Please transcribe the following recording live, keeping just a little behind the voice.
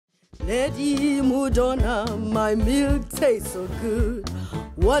Lady Madonna, my milk tastes so good.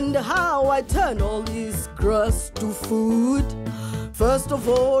 Wonder how I turn all this grass to food. First of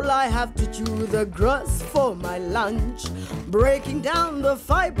all, I have to chew the grass for my lunch, breaking down the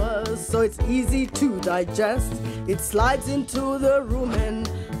fibers so it's easy to digest. It slides into the rumen,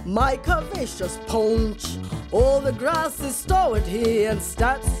 my curvaceous paunch. All the grass is stored here and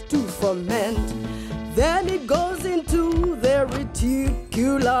starts to ferment. Then it goes into the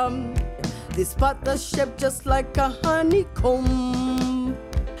reticulum. This part is shaped just like a honeycomb.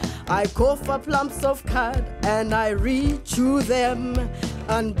 I go for lumps of cud and I re-chew them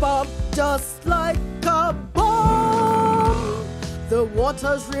and bob just like a bomb. The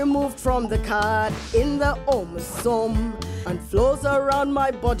water's removed from the cud in the omosome and flows around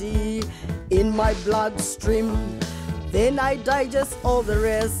my body in my bloodstream. Then I digest all the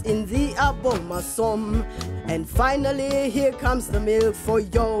rest in the abomosome. And finally, here comes the milk for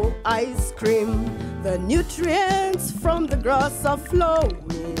your ice cream. The nutrients from the grass are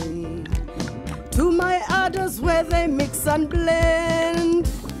flowing to my udders where they mix and blend.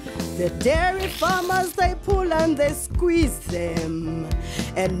 The dairy farmers, they pull and they squeeze them,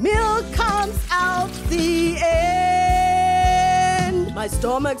 and milk comes out the end. My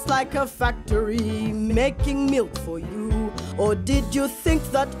stomach's like a factory making milk for you. Or did you think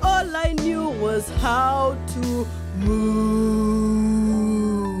that all I knew was how to move?